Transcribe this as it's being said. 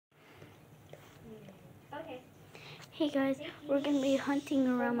Hey guys, we're gonna be hunting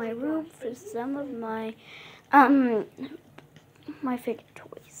around my room for some of my my fidget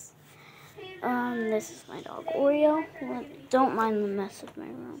toys. This is my dog Oreo. Don't mind the mess of my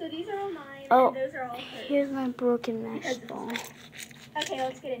room. So these are all mine, and those are all hers. Here's my broken mesh ball. Okay,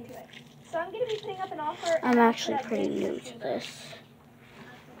 let's get into it. So I'm gonna be putting up an offer. I'm actually pretty new to this,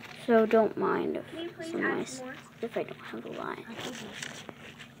 so don't mind if I don't have a line.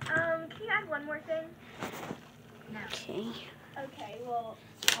 Can you add one more thing? No. Okay. Okay, well,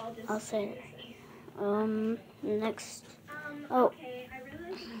 I'll say it right here. Next. Okay, I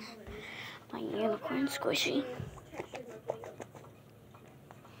really like My unicorn squishy.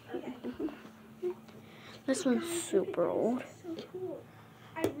 Okay. This one's super old.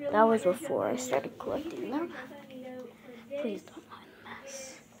 That was before I started collecting them. Please don't mind the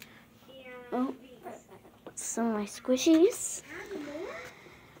mess. Oh, some of my squishies.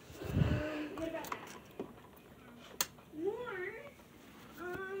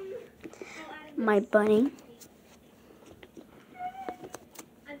 My bunny.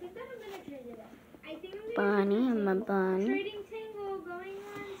 Bunny and my bunny.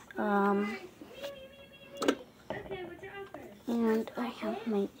 And I have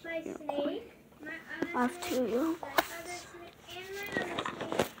my unicorn. I have two unicorns.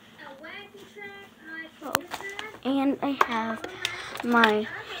 Oh, and I have my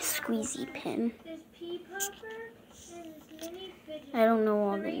squeezy pin. I don't know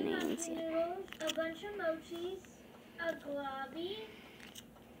all the names yet. A bunch of mochis, a globby,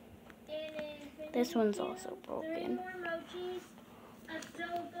 this one's also broken. 3 more mochis, a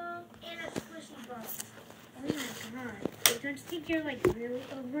dogo, and a squishy ball. Oh my god. Don't you think you're like really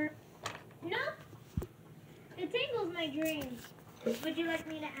over? No. It tingles my dreams. Would you like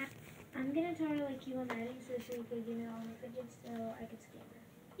me to ask? I'm gonna totally keep on adding so you could give me all the fidgets so I could scan her.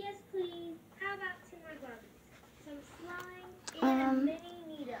 Yes, please. How about 2 more globbies? Some slime and a mini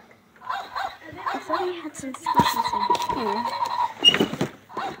needle. I thought I had some squishies in here.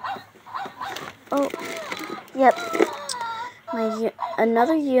 Oh, yep.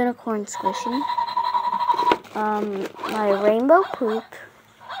 Another unicorn squishy. My rainbow poop.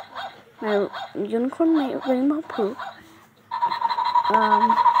 My unicorn rainbow poop.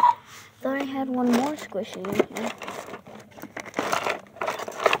 Thought I had one more squishy in here.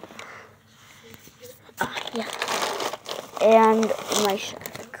 Yeah. And my shark.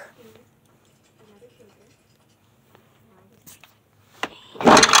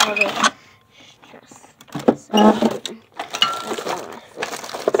 That's all the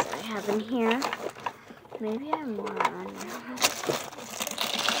fidgets I have in here. Maybe I'm more on now.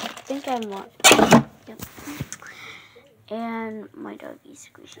 I think I'm more. Yep. And my doggy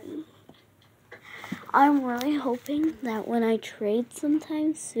squishy. I'm really hoping that when I trade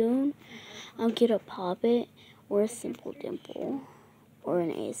sometime soon, I'll get a Poppet or a Simple Dimple or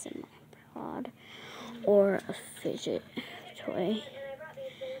an ASMR pod or a fidget toy.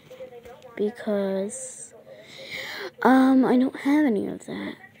 Because I don't have any of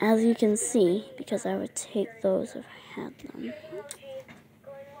that, as you can see, because I would take those if I had them.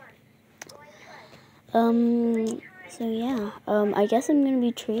 So yeah, I guess I'm gonna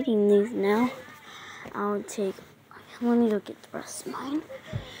be trading these now. Let me go get the rest of mine.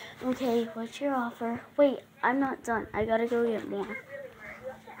 Okay, what's your offer? Wait, I'm not done. I gotta go get more.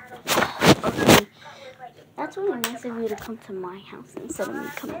 Okay. That's really nice of you to come to my house instead of me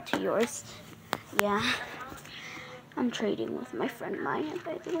coming to yours. Yeah. I'm trading with my friend Maya,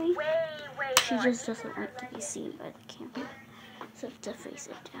 by the way. She just doesn't like to be seen by the camera. So I have to face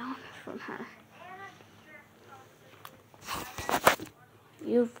it down from her.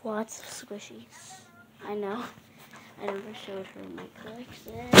 You have lots of squishies. I know. I never showed her my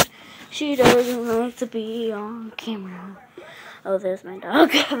collection. She doesn't like to be on camera. Oh, there's my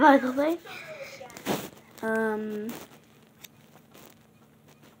dog, by the way.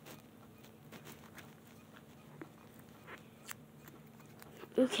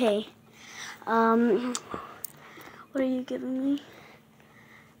 Okay. What are you giving me?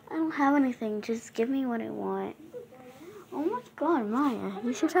 I don't have anything. Just give me what I want. Oh my god, Maya,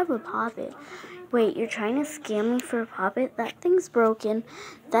 you should have a Poppet. Wait, you're trying to scam me for a Poppet? That thing's broken.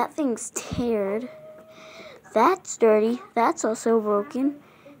 That thing's teared. That's dirty. That's also broken.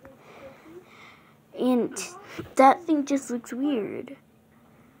 And that thing just looks weird.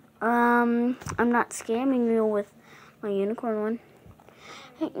 I'm not scamming you with my unicorn one.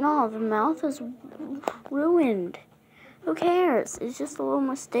 Hey, no, the mouth is ruined. Who cares? It's just a little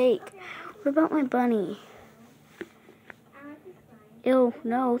mistake. What about my bunny? Ew,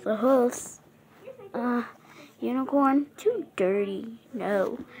 no, the hoofs. Unicorn, too dirty.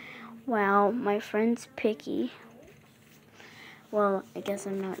 No. Wow, my friend's picky. Well, I guess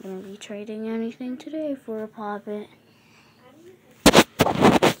I'm not going to be trading anything today for a Poppet.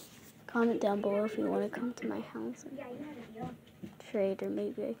 Comment down below if you want to come to my house and trade, or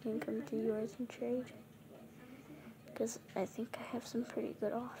maybe I can come to yours and trade. Because I think I have some pretty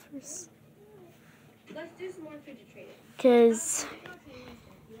good offers. Let's do some more fidget trading. Because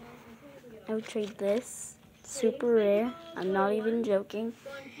I would trade this. Super rare. I'm not even joking.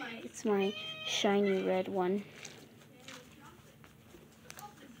 It's my shiny red one.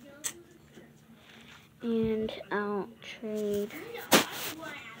 And I'll trade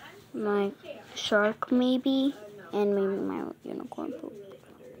my shark maybe. And maybe my unicorn poop.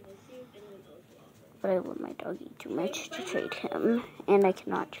 But I love my doggy too much to trade him. And I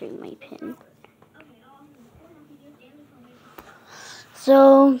cannot trade my pin.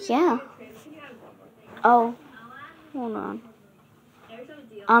 So, yeah. Oh, hold on.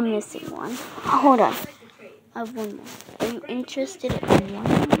 I'm missing one. Hold on. I have one more. Are you interested in one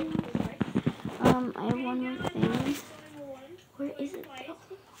more? I have one more thing. Where is it though?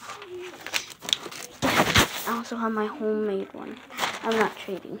 I also have my homemade one. I'm not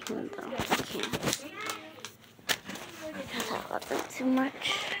trading him though. I can't. Because I love it too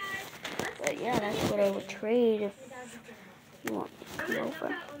much. But yeah, that's what I would trade if you want me to come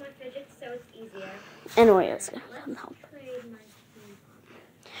over. Anyway, let's go. Come help.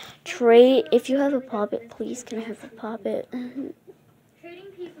 Trade. If you have a Poppet, please can I have a Poppet?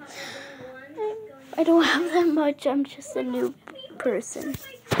 I don't have that much. I'm just a new person.